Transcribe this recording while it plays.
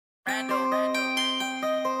Yo,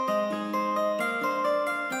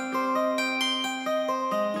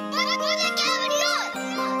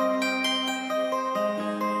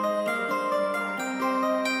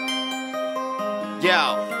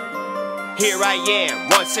 here I am,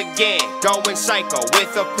 once again, going psycho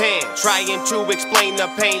with a pen, trying to explain the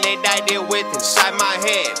pain that I deal with inside my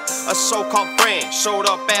head. A so-called friend showed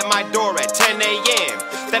up at my door at 10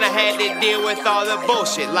 a.m. Then I had to deal with all the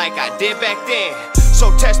bullshit like I did back then. So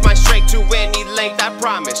test my strength to any length, I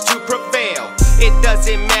promise to prevail. It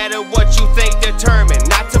doesn't matter what you think, determined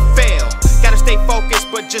not to fail. Gotta stay focused,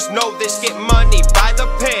 but just know this, get money by the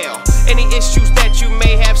pail. Any issues that you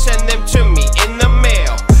may have, send them to me in the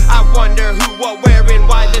mail. I wonder who, what, where, and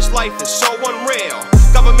why this life is so unreal.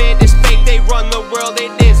 Government is fake, they run the world, it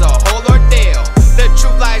is a whole ordeal. The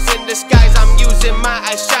truth lies in disguise, I'm using my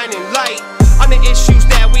eyes shining light on the issues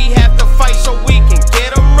that we have to fight so we can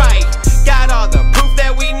get them right. Got all the proof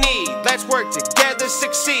that we need, let's work together,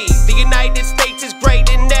 succeed. The United States is great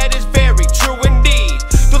and that is very true indeed.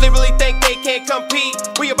 Do they really think they can compete?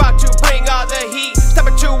 We about to bring all the heat. Step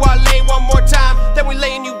into our lane one more time, then we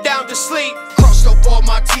laying you down to sleep. Crossed up all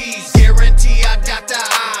my T's, guarantee I dot the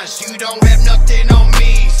I's. You don't have nothing on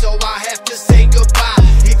me, so I have to say goodbye.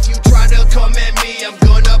 If you try to come at me, I'm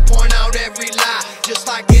gonna point out every lie. Just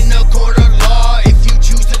like in a court of law, if you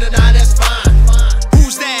choose to deny, that's fine.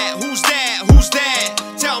 Who's that? Who's that? Who's that?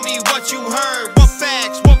 Tell me what you heard. What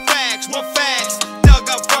facts? What facts? What facts? Dug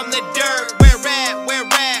up from the dirt. Where at? Where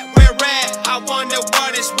at? Where at? I wonder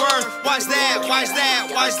what it's worth. Why's that? Why's that?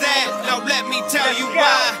 Why's that? Now let me tell you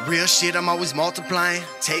why. Real shit, I'm always multiplying.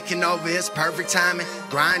 Taking over, it's perfect timing.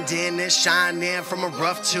 Grinding and shining from a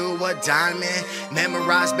rough to a diamond.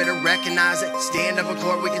 Memorize, better recognize it. Stand up in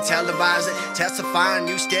court, we can televise it. Testifying,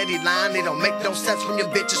 you steady line. It don't make no sense when your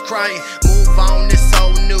bitch is crying. Move on, this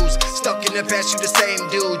old news. Stuck in the past, you the same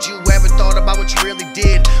dude. You ever thought about what you really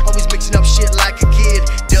did? Always mixing up shit like a kid.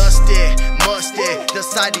 Dusted, musted. The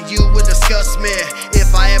sight of you will disgust me.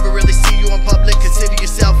 If I ever really see you in public, consider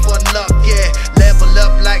yourself unlucky. Yeah, level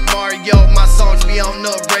up like Mario. My songs be on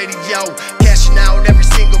the radio. Cashing out every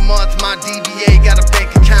single month. My DBA got a bank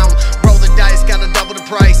account. Roll the dice, gotta double the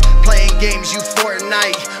price. Playing games, you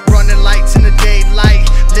Fortnite. Running lights in the daylight.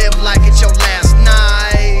 Live like it's your last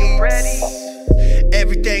night. Ready?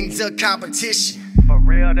 Everything's a competition. For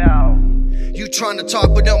real though. You tryna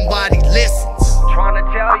talk but nobody listens. Trying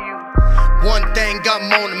to tell you. One thing,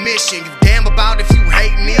 I'm on a mission. You damn about if you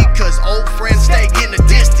hate me, cause old friends stay in the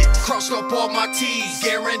distance. Crossed up all my T's,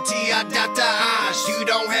 guarantee I dot the I's. You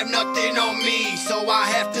don't have nothing on me, so I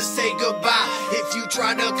have to say goodbye. If you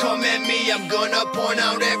try to come at me, I'm gonna point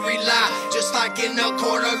out every lie. Just like in a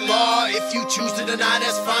court of law, if you choose to deny,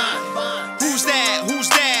 that's fine. Who's that? Who's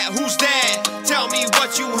that? Who's that? Tell me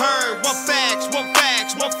what you heard. What facts? What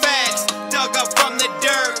facts? What facts? Dug up from the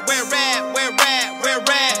dirt. Where at? Where at? Where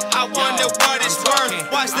at? I wonder what it's worth.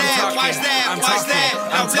 Why's that? Why's that? Why's that?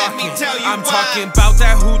 Now let me tell you why. I'm talking about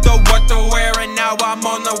that who, the what, the where, and now I'm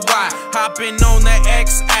on the why. Hopping on the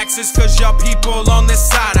X-axis, cause y'all people on this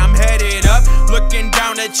side. I'm headed up, looking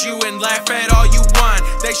down at you and laugh at all you want.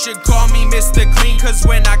 They should call me Mr. Clean, cause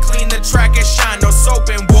when I clean the track it shine. No soap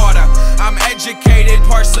and water. I'm educated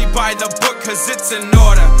partially by the book, cause it's in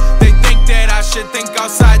order. They think that I should think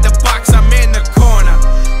outside the box, I'm in the corner.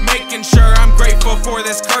 Making sure I'm grateful for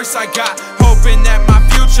this curse I got. Hoping that my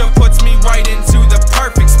future puts me right into the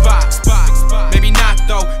perfect spot. Maybe not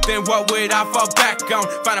though, then what would I fall back on?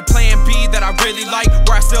 Find a plan B that I really like,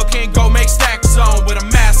 where I still can't go make stacks on. With a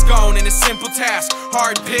mask on and a simple task,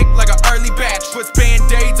 hard pick like an early batch. Puts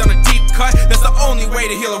band-aids on a deep cut, that's the only way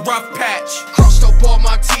to heal a rough patch. Crossed up all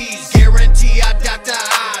my T's, guarantee I dot the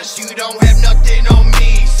I's. You don't have nothing on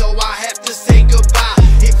me, so I have to say goodbye.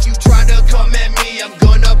 If you try to come at me, I'm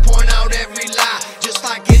gonna point out every lie. Just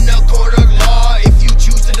like in a court of law, if you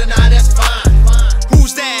choose to deny, that's fine.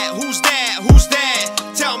 Who's that? Who's that? Who's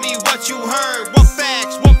that? Tell me what you heard. What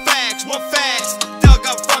facts? What facts? What facts? Dug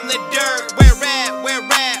up from the dirt. Where at? Where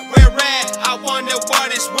at? Where at? I wonder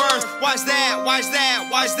what it's worth. Why's that? Why's that?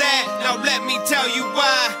 Why's that? Now let me tell you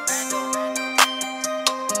why.